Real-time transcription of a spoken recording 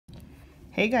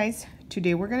Hey guys,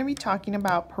 today we're going to be talking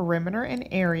about perimeter and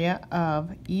area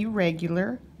of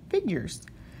irregular figures.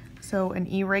 So an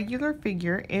irregular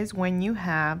figure is when you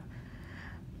have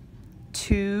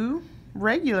two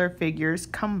regular figures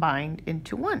combined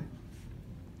into one,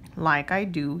 like I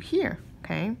do here,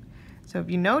 okay? So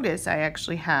if you notice, I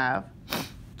actually have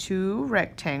two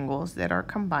rectangles that are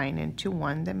combined into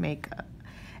one that make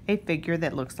a figure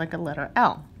that looks like a letter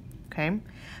L, okay?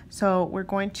 So we're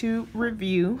going to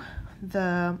review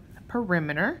the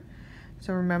perimeter.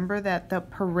 So remember that the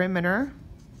perimeter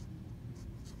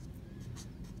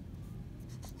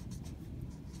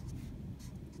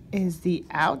is the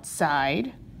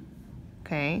outside,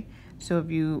 okay? So if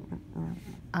you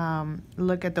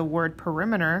look at the word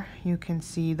perimeter, you can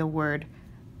see the word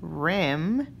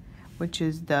rim, which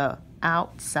is the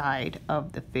outside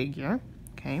of the figure,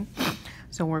 okay?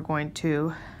 So we're going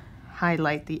to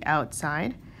highlight the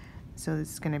outside. So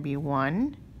this is going to be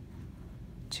 1,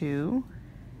 2,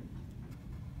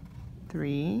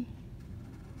 3,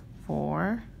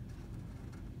 4,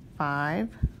 5,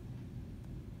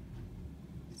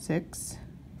 6,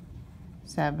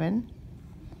 7,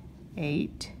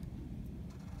 8,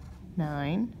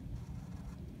 9,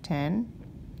 10,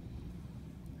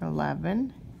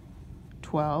 11,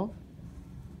 12,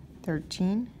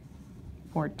 13,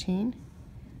 14,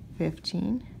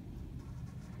 15,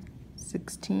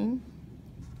 16,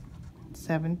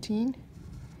 17,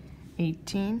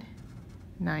 18,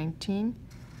 19,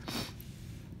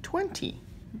 20.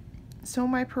 So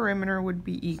my perimeter would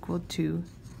be equal to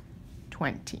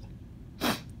 20.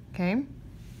 Okay?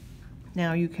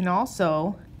 Now you can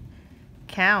also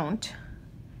count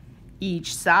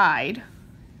each side.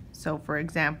 So for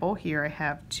example, here I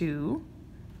have 2.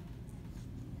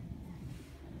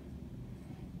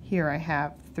 Here I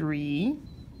have 3.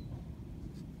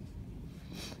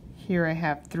 Here I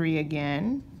have 3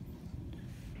 again.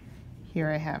 Here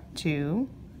I have 2.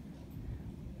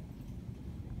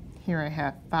 Here I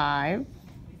have 5.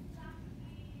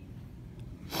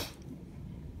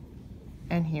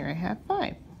 And here I have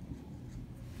 5.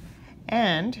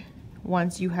 And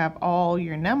once you have all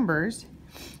your numbers,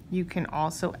 you can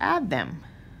also add them.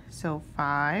 So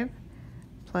 5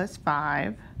 plus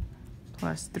 5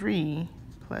 plus 3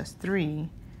 plus 3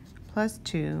 plus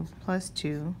 2 plus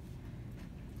 2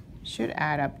 should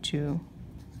add up to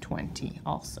 20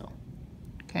 also.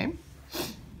 Okay?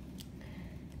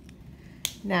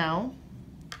 Now,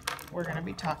 we're going to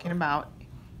be talking about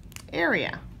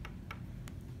area.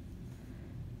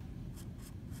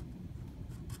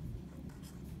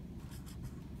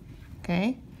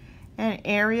 Okay? And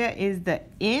area is the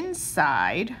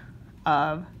inside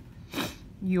of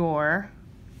your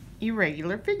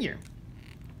irregular figure.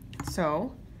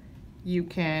 So, you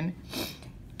can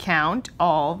count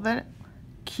all the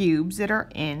cubes that are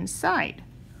inside.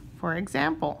 For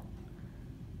example,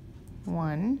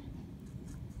 1,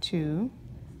 2,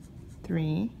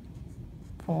 3,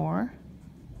 4,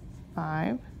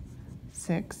 5,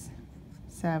 6,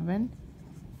 7,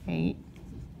 8,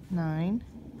 9,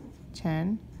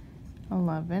 10,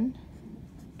 11,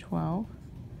 12,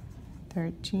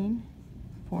 13,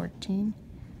 14,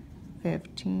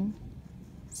 15,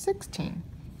 16.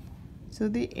 So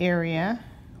the area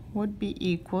would be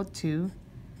equal to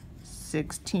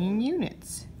 16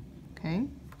 units, okay?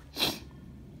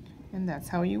 And that's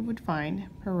how you would find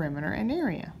perimeter and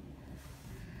area.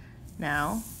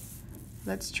 Now,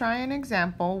 let's try an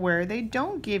example where they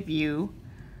don't give you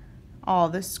all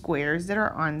the squares that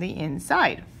are on the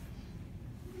inside.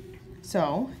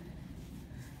 So,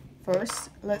 first,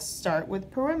 let's start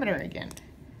with perimeter again.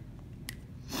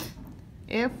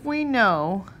 If we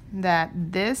know that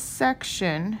this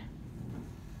section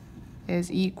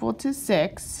is equal to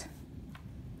 6,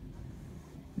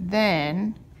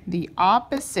 then the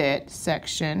opposite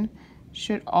section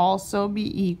should also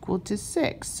be equal to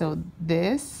 6. So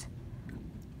this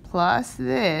plus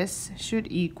this should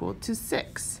equal to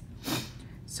 6.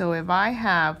 So if I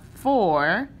have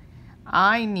 4,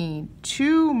 I need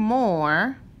 2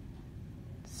 more,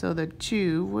 so the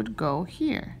 2 would go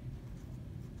here.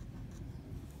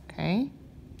 Okay?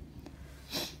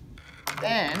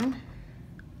 Then,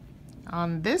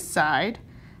 on this side,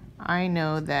 I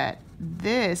know that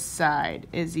this side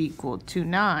is equal to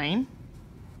 9,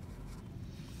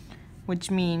 which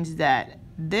means that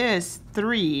this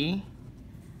 3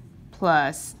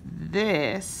 plus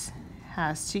this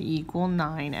has to equal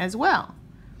 9 as well.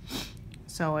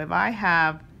 So if I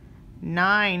have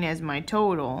 9 as my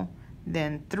total,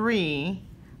 then 3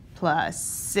 plus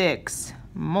 6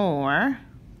 more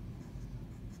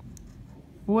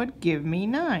would give me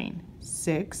 9.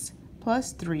 6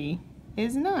 plus 3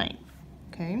 is 9.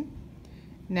 Okay?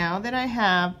 Now that I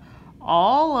have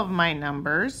all of my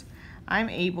numbers, I'm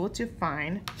able to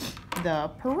find the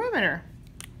perimeter.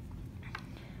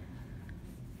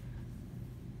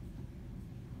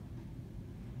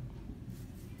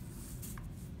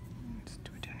 Let's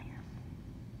do it down here.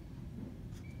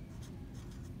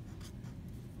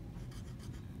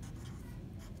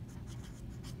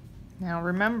 Now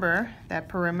remember that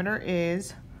perimeter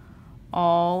is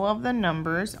all of the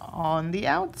numbers on the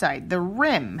outside, the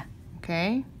rim,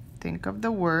 okay? Think of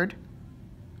the word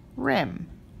rim,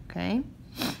 okay?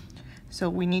 So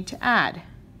we need to add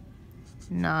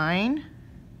 9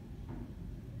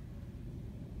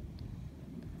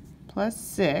 plus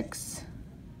 6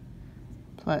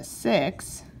 plus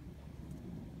 6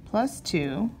 plus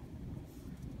 2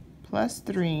 plus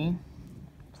 3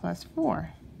 plus 4,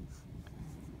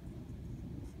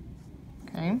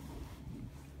 okay?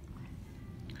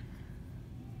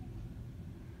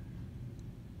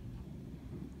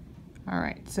 All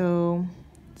right, so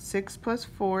 6 plus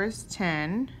 4 is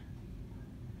 10,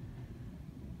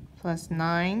 plus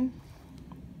 9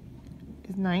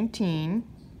 is 19,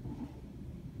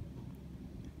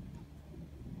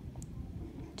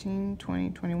 18, 20,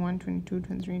 21, 22,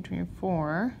 23,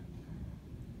 24,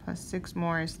 plus 6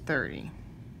 more is 30.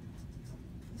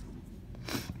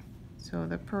 So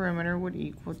the perimeter would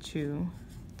equal to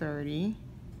 30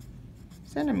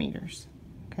 centimeters,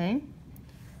 okay?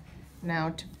 Now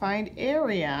to find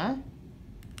area,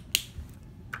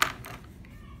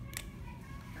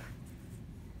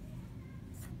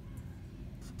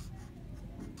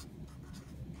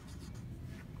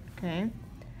 okay,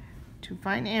 to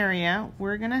find area,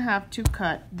 we're gonna have to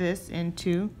cut this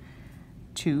into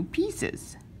 2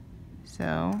 pieces.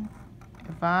 So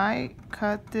if I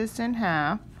cut this in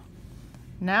half,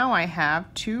 now I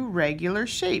have 2 regular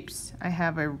shapes. I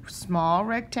have a small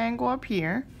rectangle up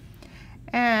here,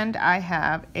 and I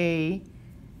have a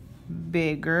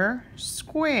bigger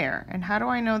square. And how do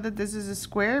I know that this is a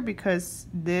square? Because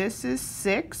this is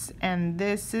 6 and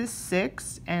this is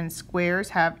 6, and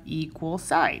squares have equal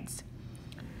sides.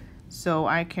 So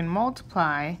I can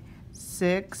multiply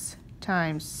 6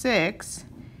 times 6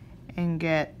 and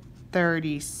get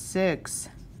 36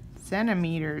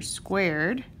 centimeters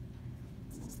squared.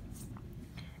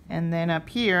 And then up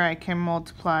here I can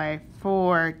multiply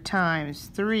 4 times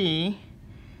 3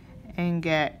 and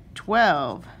get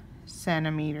 12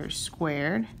 centimeters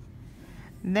squared.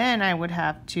 Then I would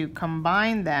have to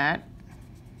combine that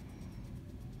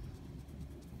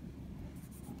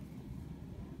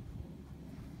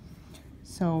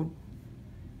so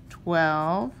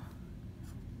 12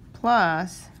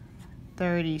 plus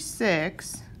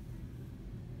 36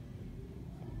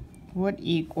 would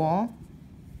equal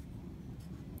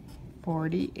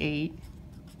 48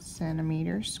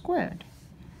 centimeters squared.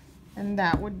 And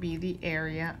that would be the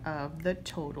area of the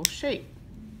total shape,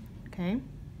 okay?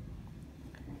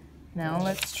 Now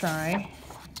let's try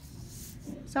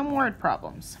some word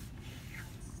problems.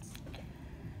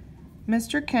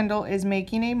 Mr. Kendall is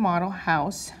making a model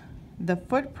house. The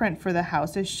footprint for the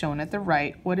house is shown at the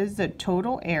right. What is the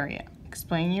total area?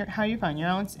 Explain how you find your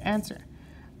own answer.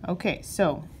 Okay,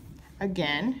 so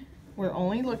again, we're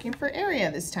only looking for area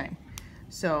this time.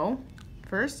 So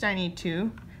first I need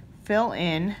to fill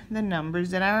in the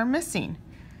numbers that are missing.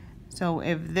 So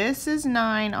if this is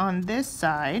 9 on this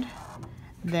side,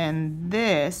 then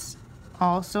this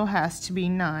also has to be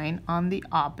 9 on the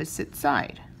opposite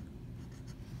side.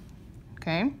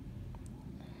 Okay?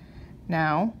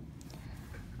 Now,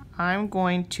 I'm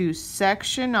going to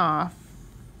section off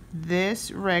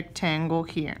this rectangle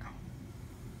here.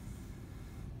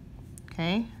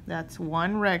 Okay? That's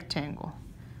one rectangle.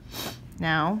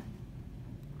 Now,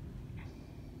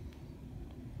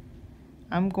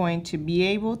 I'm going to be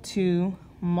able to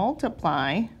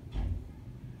multiply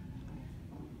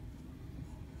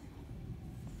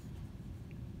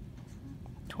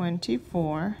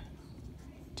 (24)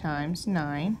 times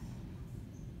 9 .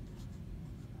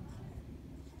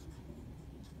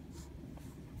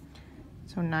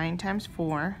 So 9 times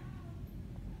 4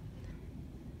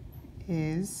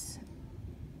 is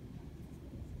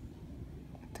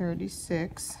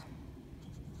 36.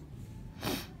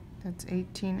 That's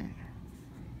 18,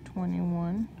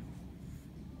 21.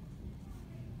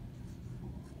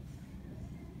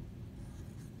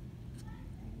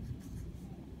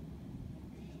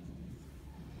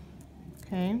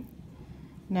 Okay,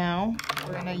 now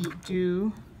we're gonna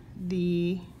do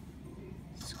the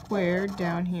square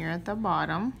down here at the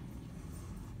bottom.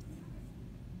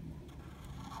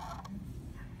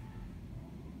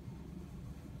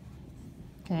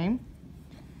 Okay,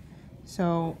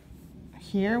 so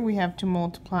here we have to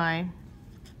multiply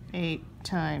 8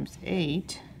 times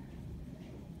 8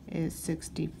 is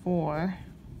 64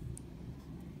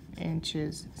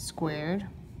 inches squared.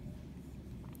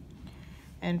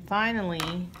 And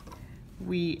finally,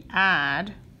 we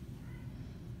add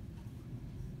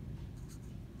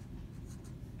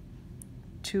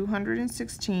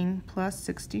 216 plus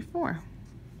 64.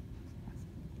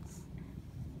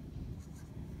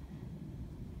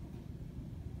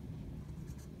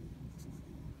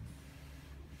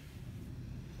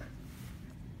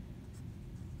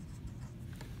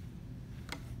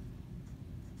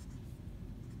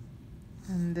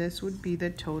 And this would be the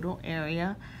total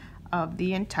area of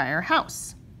the entire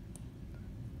house.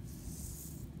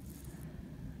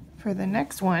 For the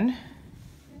next one,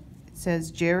 it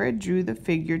says Jared drew the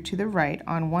figure to the right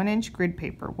on 1-inch grid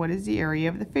paper. What is the area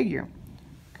of the figure?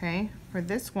 Okay, for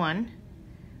this one,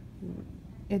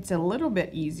 it's a little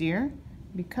bit easier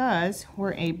because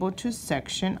we're able to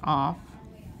section off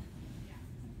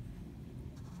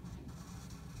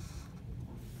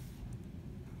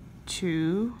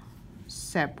two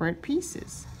separate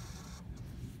pieces.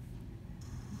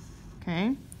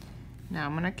 Okay, now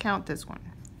I'm going to count this one.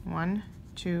 1,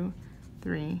 2,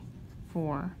 3,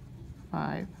 4,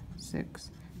 5,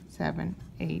 6, 7,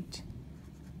 8,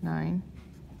 9,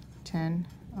 10,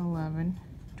 11,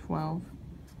 12,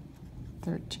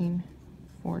 13,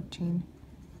 14,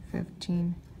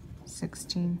 15,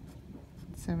 16,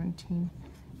 17,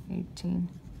 18,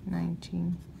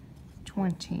 19,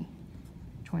 20,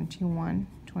 21,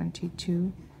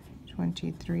 22,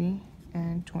 23,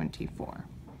 and 24.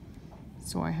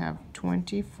 So I have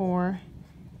 24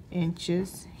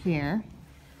 inches here.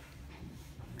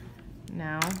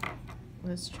 Now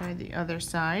let's try the other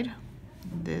side.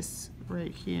 This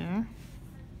right here.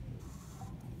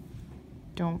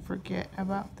 Don't forget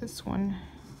about this one.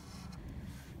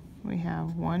 We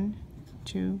have 1,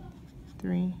 2,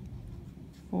 3,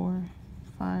 4,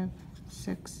 5,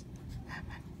 6, 7,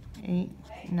 8,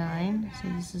 9. So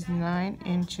this is 9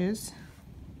 inches.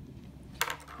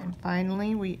 And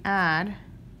finally we add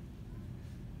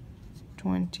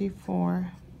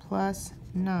 24 plus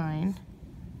 9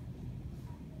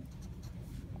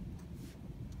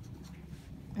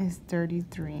 is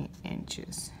 33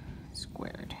 inches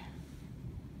squared.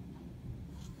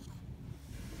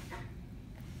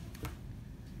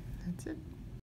 That's it.